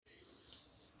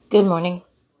Good morning.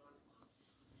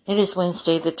 It is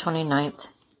Wednesday the 29th.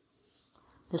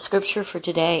 The scripture for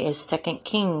today is 2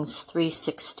 Kings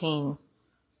 3:16.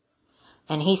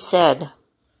 And he said,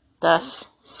 Thus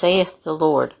saith the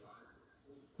Lord,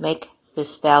 make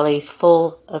this valley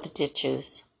full of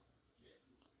ditches.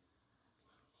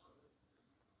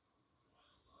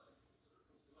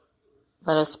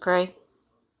 Let us pray.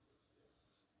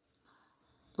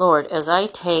 Lord, as I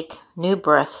take new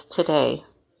breath today,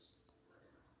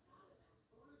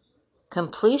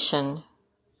 completion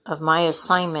of my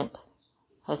assignment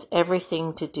has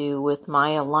everything to do with my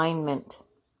alignment.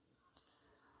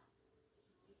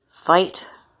 Fight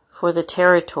for the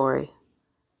territory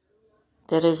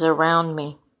that is around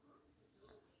me.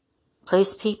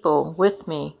 Place people with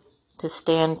me to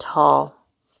stand tall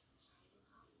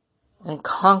and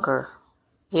conquer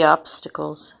the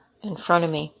obstacles in front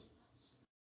of me.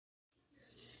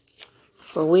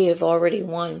 For we have already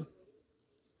won.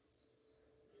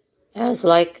 As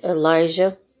like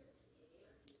Elijah,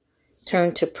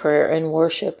 turn to prayer and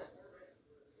worship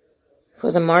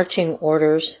for the marching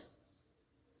orders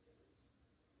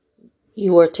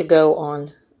you are to go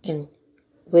on and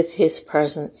with his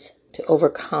presence to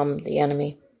overcome the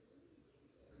enemy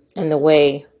and the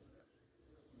way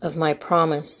of my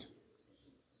promise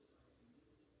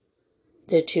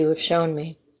that you have shown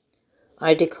me.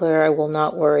 I declare I will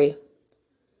not worry.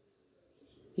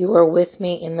 You are with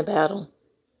me in the battle,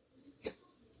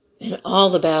 in all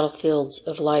the battlefields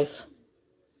of life.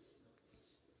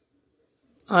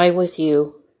 I with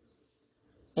you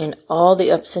in all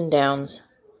the ups and downs,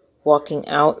 walking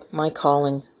out my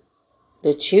calling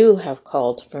that you have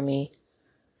called for me.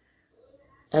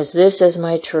 As this is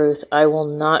my truth, I will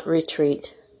not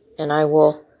retreat, and I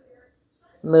will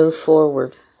move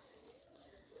forward.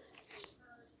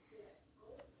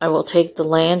 I will take the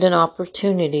land and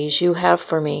opportunities you have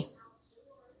for me.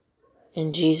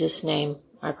 In Jesus' name,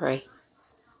 I pray.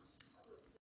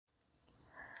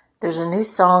 There's a new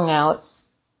song out,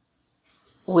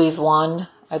 We've Won,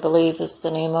 I believe is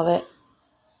the name of it.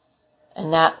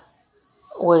 And that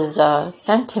was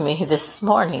sent to me this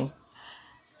morning.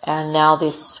 And now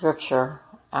this scripture.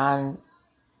 And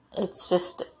it's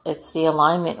the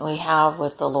alignment we have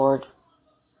with the Lord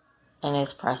and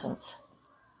his presence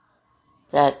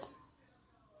that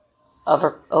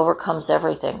overcomes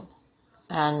everything.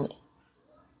 And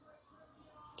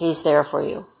he's there for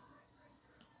you.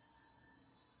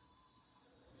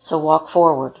 So walk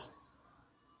forward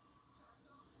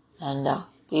and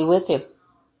be with you.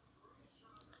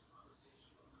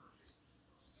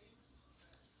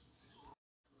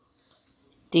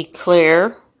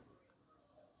 Declare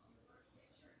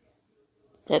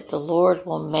that the Lord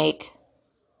will make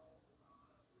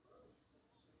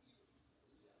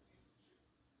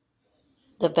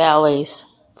the valleys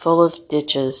full of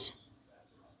ditches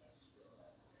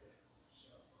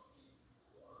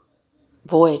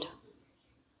void.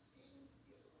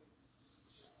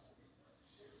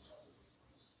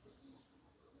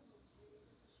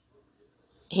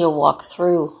 He'll walk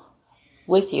through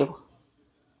with you.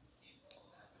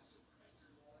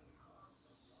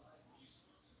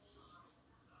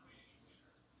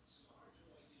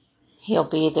 He'll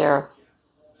be there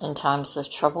in times of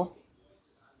trouble,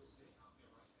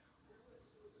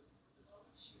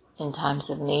 in times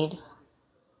of need,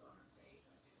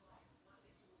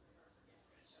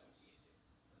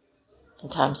 in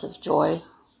times of joy.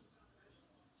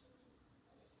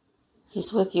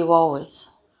 He's with you always.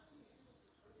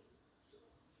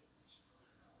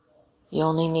 You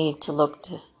only need to look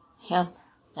to him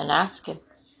and ask him.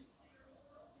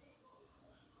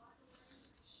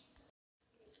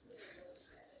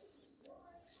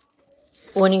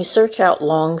 When you search out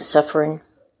long suffering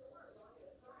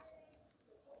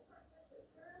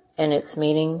and its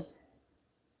meaning,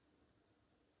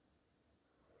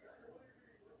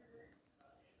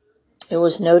 it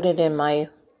was noted in my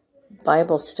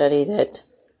Bible study that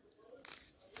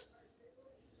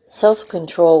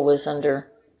self-control was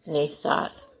underneath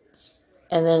that.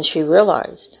 And then she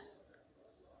realized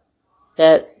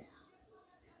that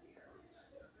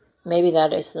maybe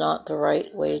that is not the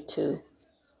right way to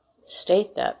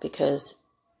state that, because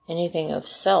anything of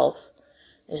self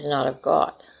is not of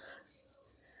God.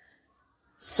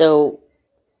 So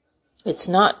it's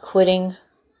not quitting,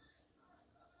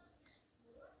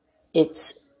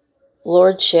 it's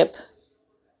lordship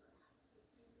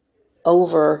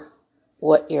over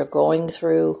what you're going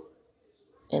through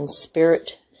in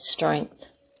spirit strength,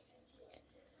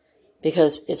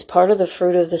 because it's part of the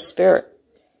fruit of the Spirit.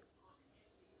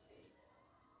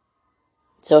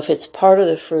 So if it's part of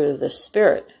the fruit of the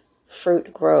Spirit,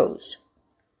 fruit grows.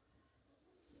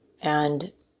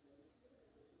 And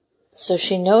So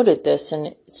she noted this, and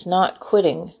it's not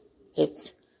quitting.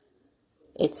 It's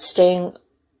staying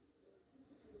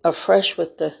afresh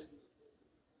with the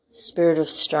spirit of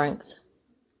strength.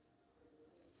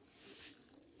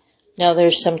 Now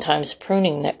there's sometimes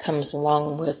pruning that comes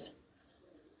along with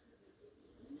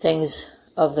things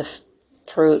of the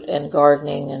fruit and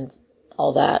gardening and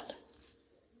all that.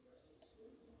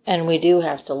 And we do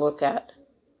have to look at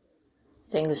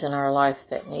things in our life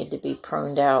that need to be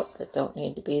pruned out, that don't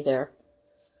need to be there.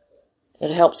 It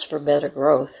helps for better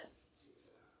growth.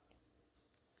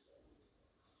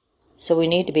 So we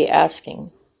need to be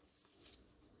asking,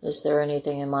 is there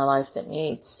anything in my life that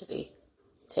needs to be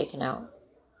taken out,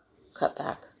 cut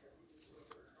back?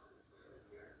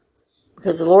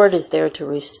 Because the Lord is there to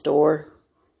restore.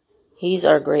 He's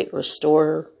our great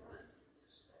restorer.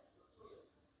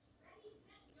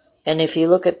 And if you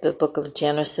look at the book of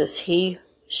Genesis, he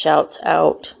shouts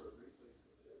out,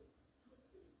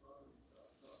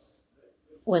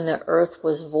 when the earth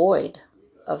was void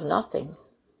of nothing,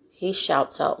 he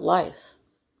shouts out life.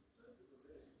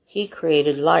 He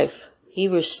created life. He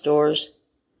restores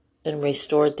and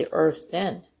restored the earth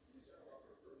then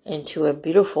into a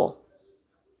beautiful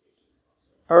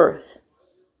earth.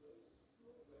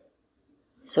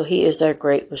 So he is our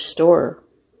great restorer.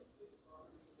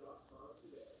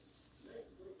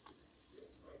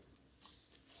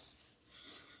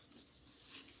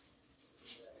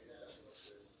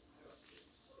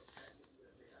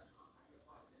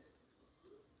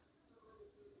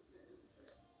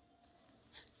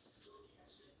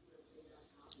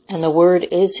 And the word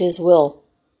is his will.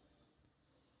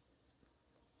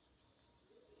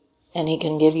 And he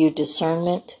can give you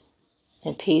discernment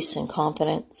and peace and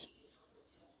confidence.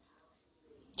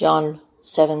 John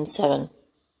 7:7.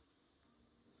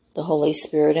 The Holy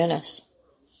Spirit in us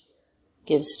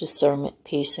gives discernment,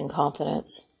 peace, and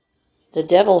confidence. The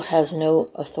devil has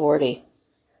no authority.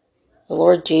 The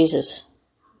Lord Jesus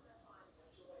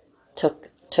took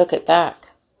it back.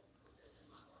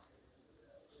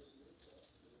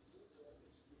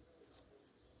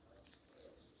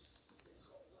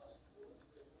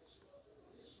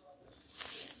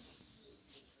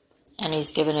 And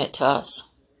he's given it to us,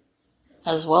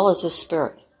 as well as his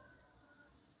Spirit.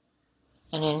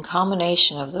 And in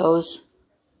combination of those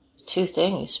two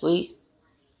things, we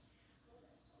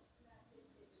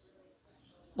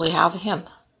have him.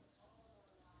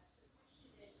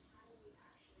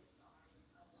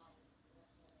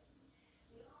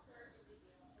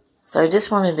 So I just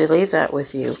wanted to leave that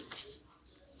with you,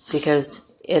 because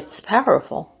it's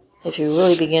powerful if you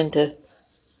really begin to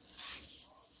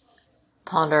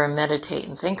ponder and meditate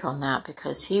and think on that,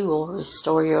 because he will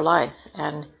restore your life.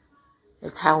 And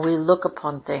it's how we look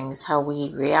upon things, how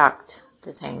we react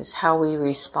to things, how we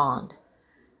respond.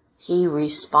 He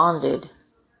responded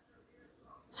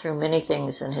through many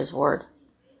things in his word.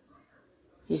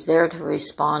 He's there to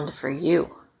respond for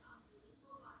you.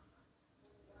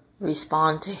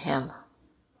 Respond to him.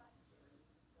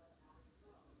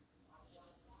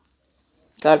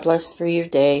 God bless for your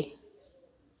day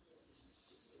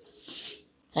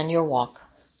and your walk.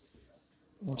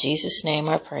 In Jesus' name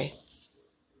I pray.